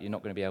talking about, you're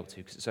not going to be able to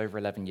because it's over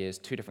 11 years,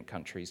 2 different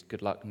countries.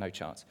 Good luck, no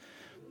chance.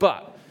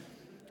 But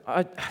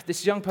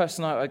this young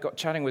person I got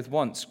chatting with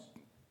once,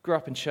 grew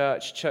up in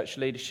church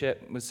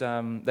leadership, was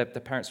their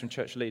parents were in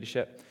church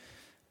leadership,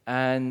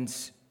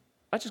 and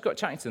I just got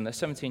chatting to them. They're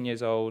 17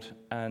 years old,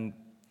 and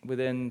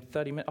within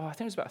 30 minutes, I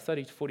think it was about a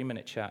 30 to 40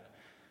 minute chat,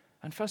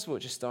 and first of all,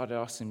 it just started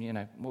asking,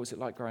 what was it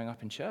like growing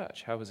up in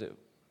church? How was it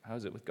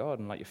with God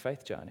and your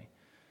faith journey?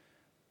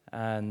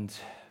 And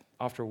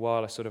after a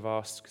while, I sort of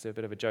asked, because they're a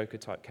bit of a joker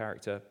type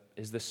character,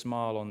 is the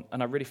smile on,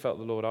 and I really felt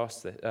the Lord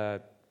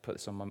put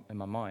this in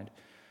my mind.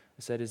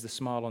 I said, is the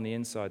smile on the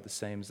inside the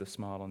same as the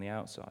smile on the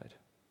outside?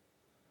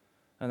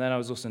 And then I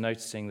was also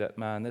noticing that,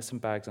 man, there's some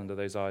bags under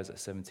those eyes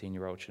that a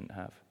 17-year-old shouldn't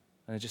have.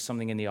 And there's just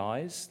something in the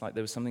eyes,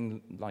 there was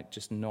something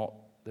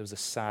there was a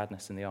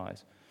sadness in the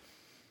eyes.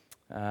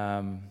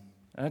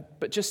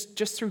 But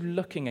just through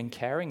looking and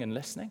caring and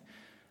listening.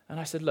 And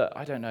I said, look,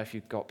 I don't know if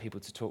you've got people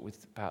to talk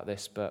with about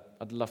this, but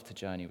I'd love to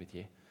journey with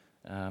you.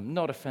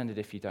 Not offended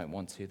if you don't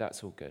want to,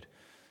 that's all good.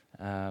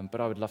 But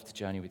I would love to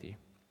journey with you.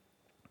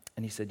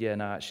 And he said, yeah,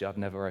 no, actually, I've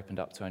never opened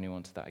up to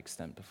anyone to that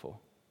extent before.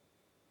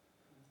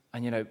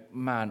 And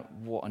man,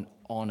 what an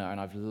honor. And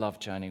I've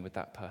loved journeying with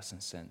that person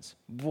since.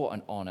 What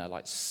an honor,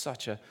 like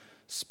such a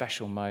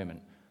special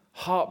moment.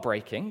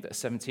 Heartbreaking that a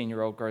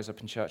 17-year-old grows up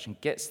in church and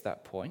gets to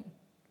that point.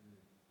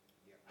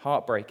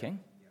 Heartbreaking,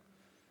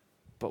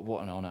 but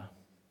what an honor.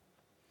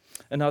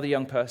 Another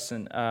young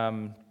person,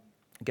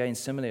 again,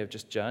 similarly, I've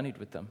just journeyed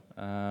with them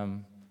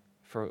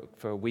for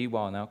a wee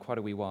while now, quite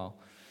a wee while.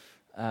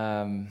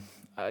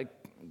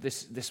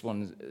 This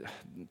one,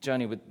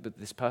 journey with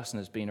this person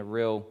has been a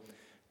real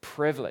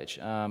privilege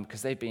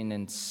because they've been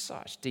in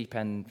such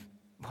deep-end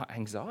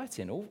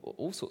anxiety in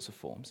all sorts of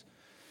forms.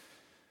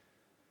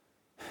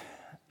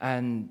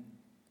 And,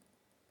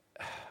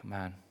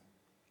 man,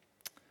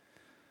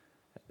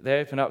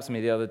 they opened up to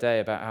me the other day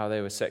about how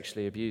they were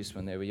sexually abused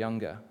when they were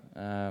younger.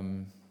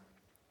 And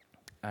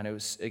it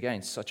was,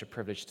 again, such a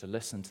privilege to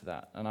listen to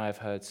that. And I have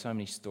heard so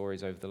many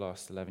stories over the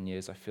last 11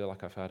 years. I feel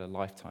like I've heard a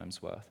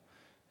lifetime's worth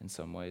in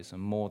some ways,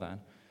 and more than.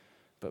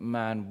 But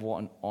man, what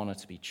an honor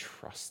to be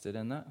trusted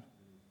in that.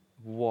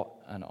 What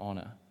an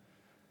honor.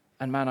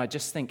 And man, I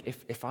just think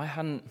if I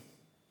hadn't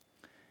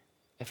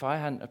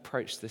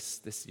approached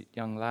this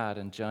young lad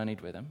and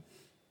journeyed with him,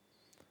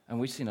 and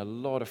we've seen a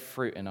lot of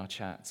fruit in our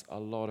chats, a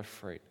lot of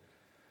fruit.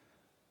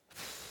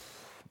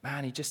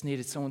 Man, he just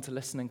needed someone to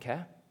listen and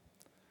care.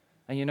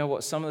 And you know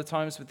what? Some of the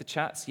times with the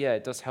chats, yeah,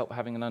 it does help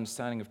having an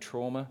understanding of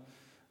trauma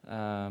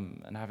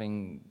and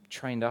having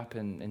trained up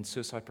in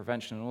suicide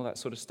prevention and all that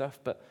sort of stuff.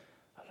 But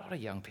a lot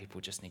of young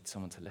people just need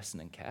someone to listen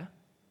and care.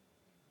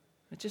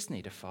 They just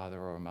need a father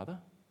or a mother.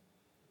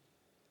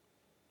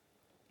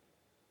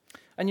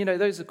 And,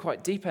 those are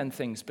quite deep-end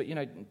things, but,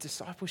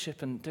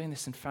 discipleship and doing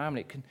this in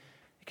family,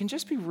 it can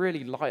just be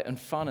really light and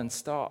fun and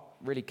start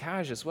really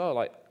casual as well.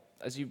 Like,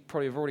 as you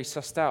probably have already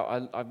sussed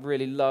out, I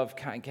really love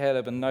Kat and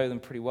Caleb and know them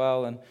pretty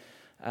well. And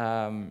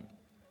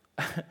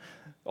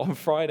on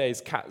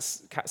Fridays, Kat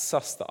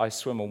sussed that I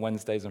swim on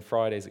Wednesdays and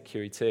Fridays at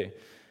QE2.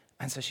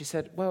 And so she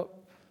said, well,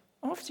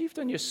 after you've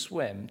done your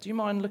swim, do you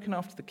mind looking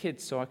after the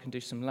kids so I can do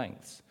some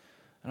lengths?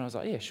 And I was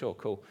like, yeah, sure,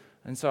 cool.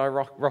 And so I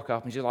rock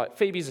up, and she's like,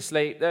 Phoebe's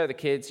asleep, there are the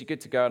kids, you're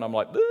good to go. And I'm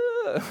like,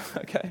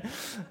 okay.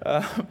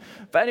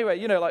 But anyway,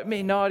 like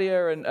me,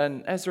 Nadia,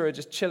 and Ezra are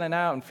just chilling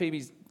out, and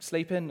Phoebe's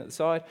sleeping at the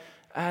side.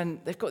 And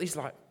they've got these,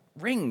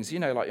 rings,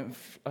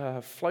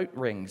 float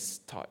rings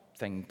type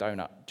thing,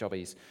 donut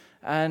jobbies.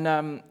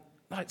 And,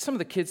 some of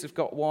the kids have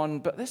got one,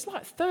 but there's,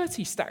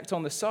 30 stacked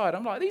on the side.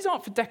 I'm like, these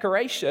aren't for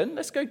decoration.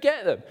 Let's go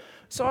get them.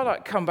 So I,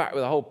 come back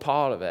with a whole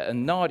pile of it.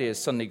 And Nadia's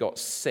suddenly got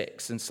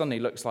 6 and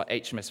suddenly looks like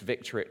HMS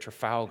Victory at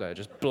Trafalgar,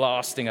 just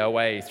blasting her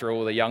way through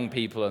all the young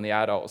people and the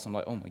adults. I'm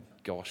like, oh, my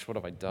gosh, what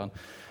have I done?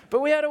 But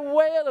we had a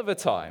whale of a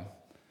time.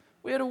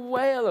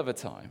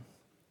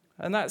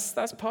 And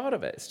that's part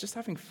of it. It's just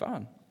having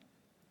fun.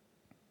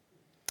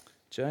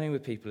 Journeying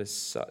with people is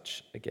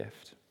such a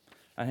gift.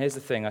 And here's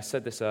the thing, I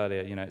said this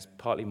earlier, it's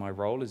partly my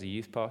role as a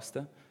youth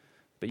pastor,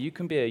 but you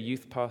can be a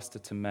youth pastor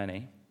to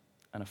many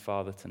and a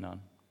father to none.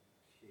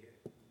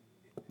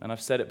 And I've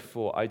said it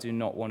before, I do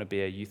not want to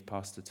be a youth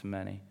pastor to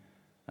many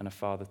and a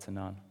father to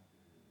none.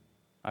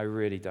 I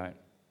really don't.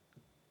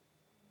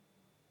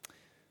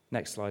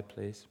 Next slide,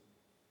 please.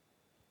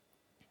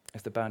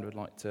 If the band would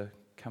like to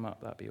come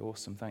up, that'd be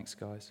awesome. Thanks,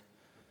 guys.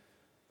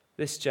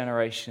 This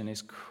generation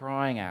is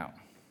crying out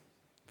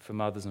for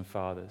mothers and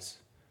fathers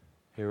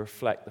who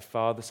reflect the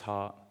Father's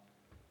heart,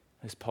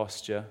 his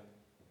posture,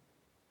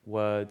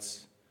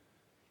 words,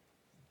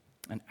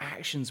 and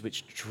actions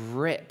which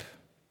drip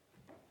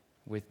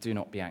with do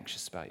not be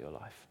anxious about your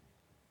life.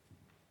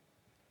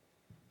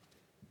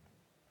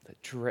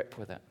 That drip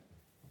with it.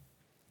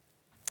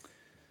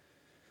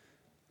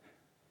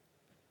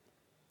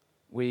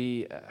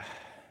 We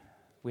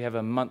have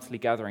a monthly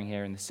gathering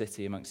here in the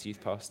city amongst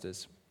youth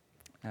pastors.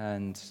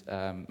 And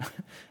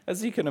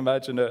as you can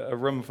imagine, a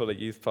room full of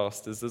youth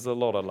pastors, there's a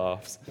lot of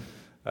laughs.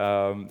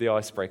 The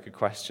icebreaker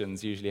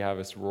questions usually have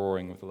us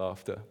roaring with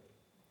laughter.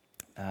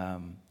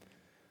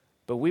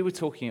 But we were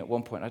talking at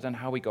one point, I don't know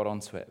how we got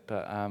onto it,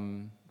 but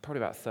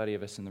probably about 30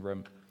 of us in the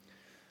room.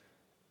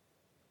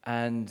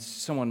 And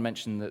someone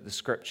mentioned that the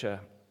scripture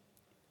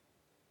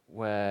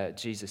where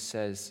Jesus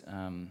says,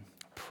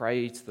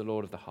 pray to the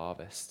Lord of the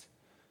harvest.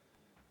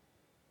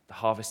 The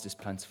harvest is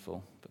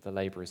plentiful, but the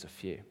laborers are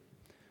few.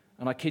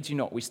 And I kid you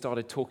not, we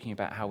started talking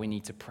about how we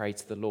need to pray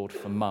to the Lord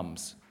for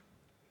mums.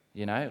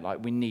 We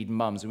need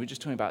mums. And we're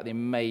just talking about the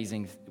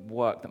amazing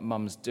work that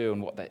mums do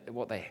and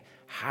what they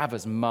have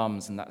as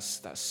mums and that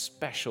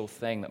special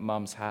thing that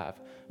mums have.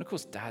 And of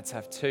course, dads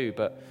have too.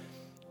 But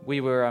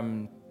we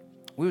were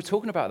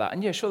talking about that.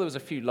 And yeah, sure, there was a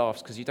few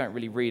laughs because you don't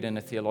really read in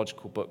a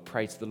theological book,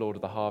 pray to the Lord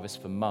of the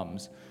harvest for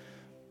mums.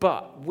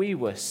 But we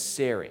were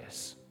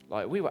serious.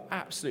 We were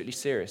absolutely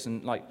serious.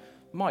 And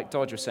Mike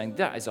Dodge was saying,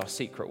 that is our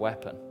secret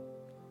weapon.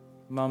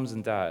 Mums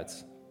and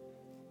dads.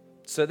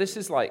 So this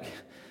is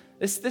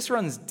this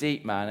runs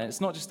deep, man, and it's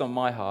not just on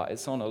my heart,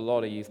 it's on a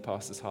lot of youth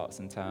pastors' hearts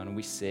in town, and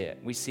we see it.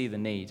 We see the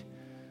need.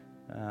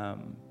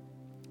 And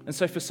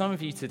so for some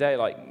of you today,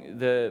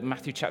 the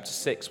Matthew chapter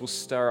 6 will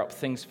stir up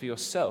things for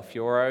yourself,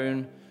 your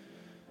own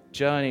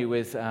journey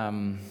with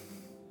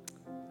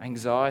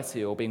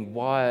anxiety or being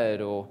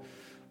wired or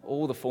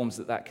all the forms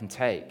that can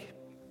take.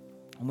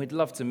 And we'd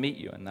love to meet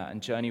you in that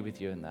and journey with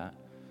you in that.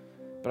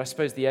 But I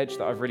suppose the edge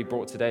that I've really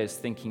brought today is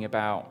thinking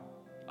about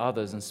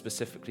others, and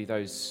specifically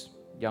those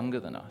younger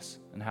than us,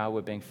 and how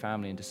we're being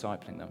family and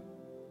discipling them.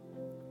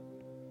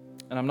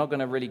 And I'm not going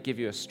to really give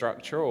you a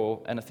structure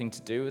or anything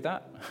to do with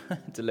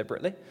that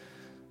deliberately.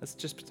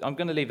 I'm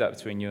going to leave that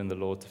between you and the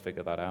Lord to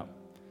figure that out.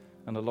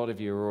 And a lot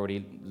of you are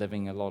already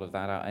living a lot of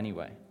that out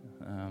anyway.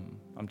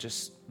 I'm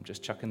just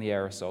chucking the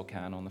aerosol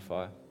can on the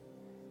fire.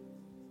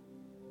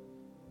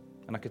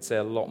 And I could say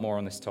a lot more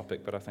on this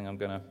topic, but I think I'm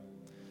going to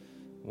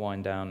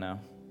wind down now.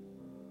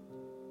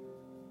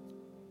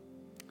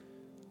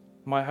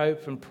 My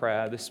hope and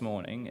prayer this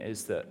morning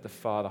is that the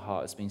Father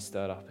heart has been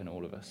stirred up in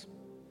all of us.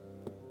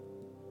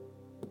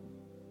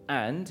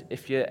 And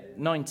if you're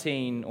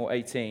 19 or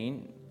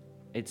 18,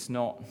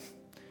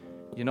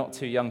 you're not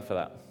too young for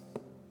that.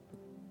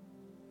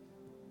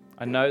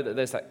 I know that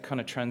there's that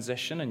kind of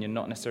transition and you're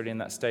not necessarily in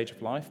that stage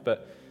of life,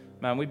 but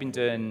man, we've been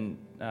doing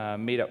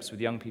meetups with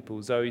young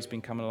people. Zoe's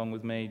been coming along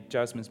with me.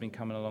 Jasmine's been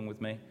coming along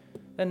with me.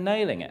 They're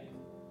nailing it.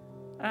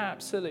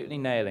 Absolutely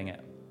nailing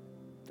it.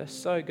 They're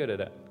so good at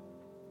it.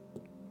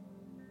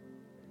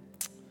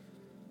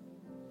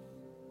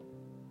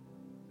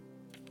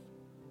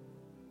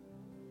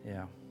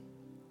 Yeah.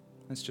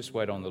 Let's just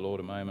wait on the Lord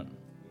a moment.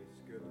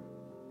 It's good. Good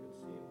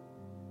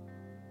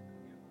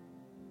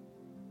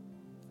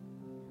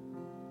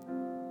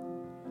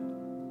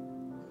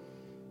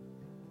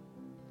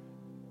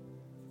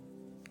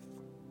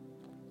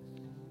to see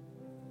you.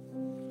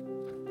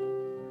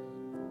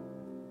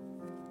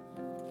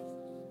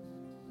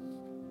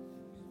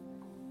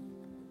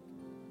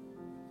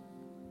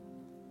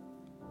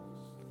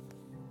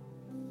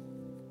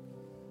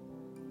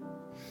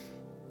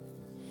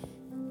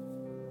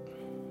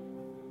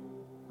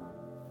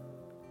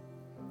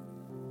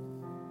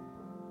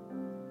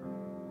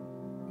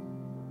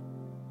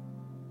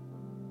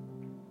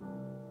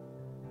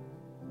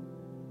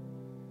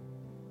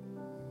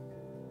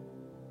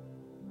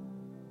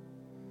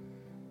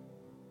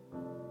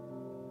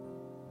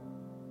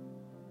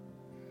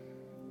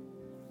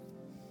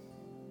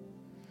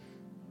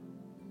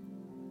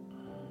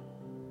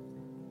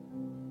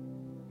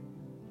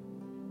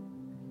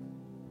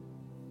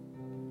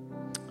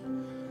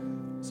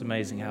 It's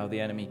amazing how the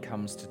enemy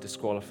comes to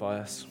disqualify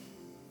us.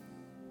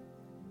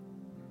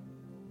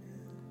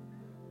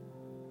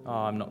 Oh,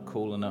 I'm not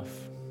cool enough.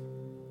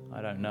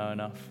 I don't know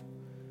enough.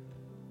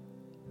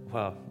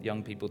 Well,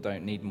 young people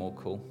don't need more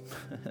cool.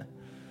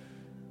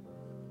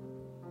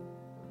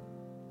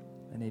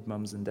 They need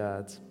mums and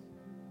dads.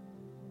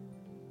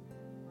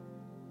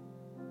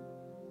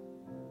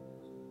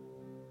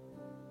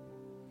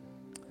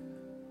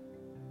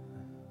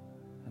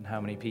 And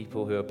how many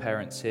people who are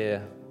parents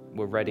here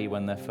were ready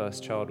when their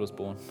first child was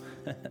born?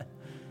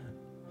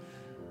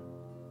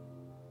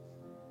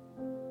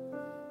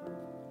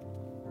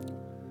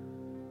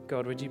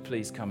 God, would you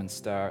please come and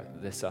stir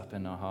this up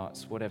in our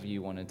hearts, whatever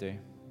you want to do.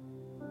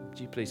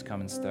 Would you please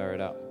come and stir it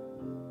up?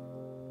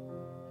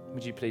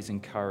 Would you please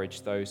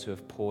encourage those who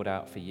have poured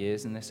out for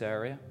years in this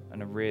area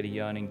and are really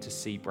yearning to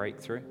see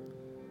breakthrough?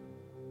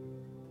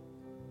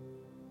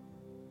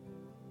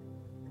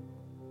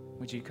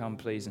 Would you come,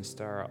 please, and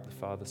stir up the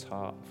Father's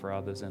heart for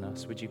others in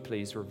us? Would you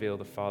please reveal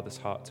the Father's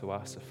heart to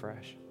us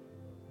afresh?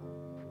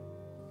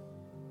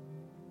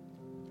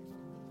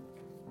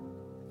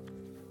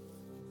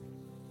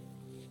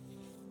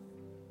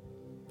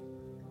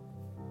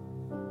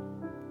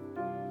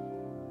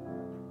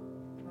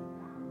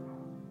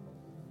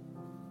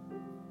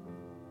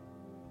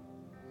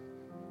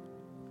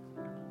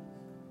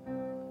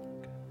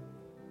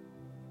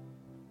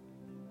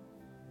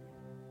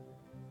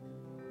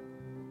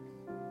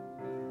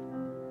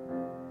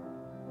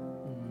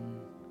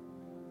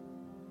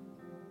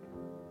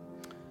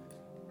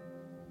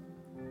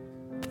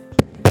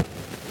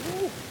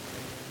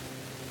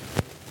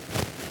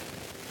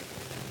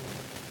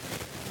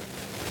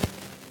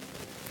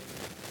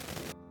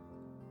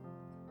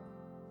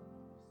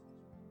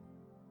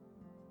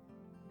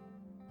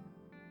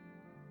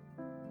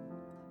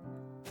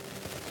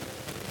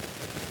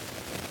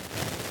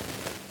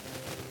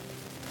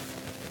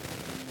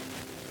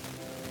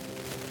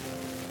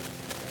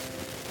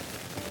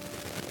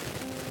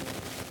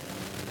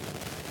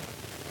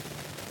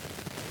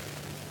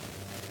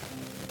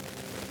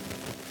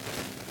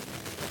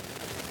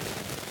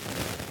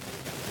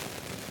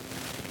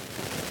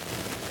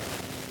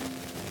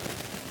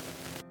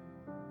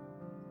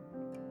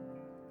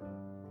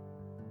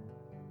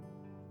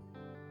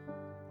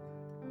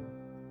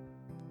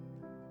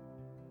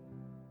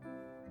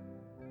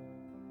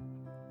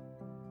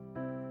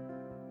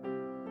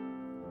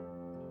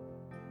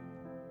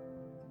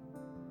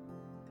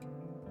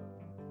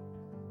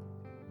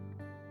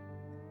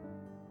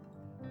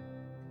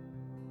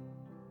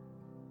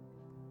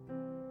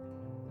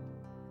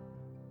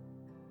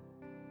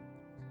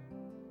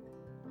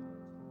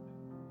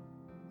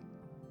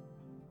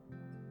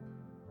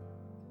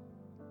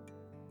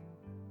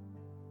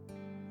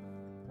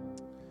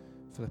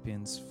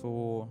 Philippians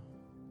 4,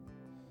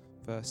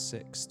 verse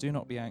 6. Do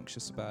not be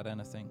anxious about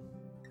anything,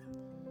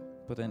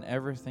 but in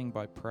everything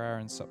by prayer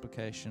and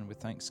supplication with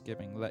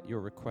thanksgiving, let your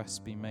requests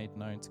be made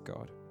known to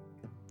God.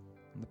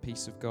 And the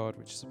peace of God,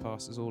 which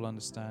surpasses all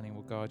understanding,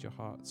 will guard your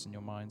hearts and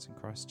your minds in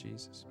Christ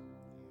Jesus.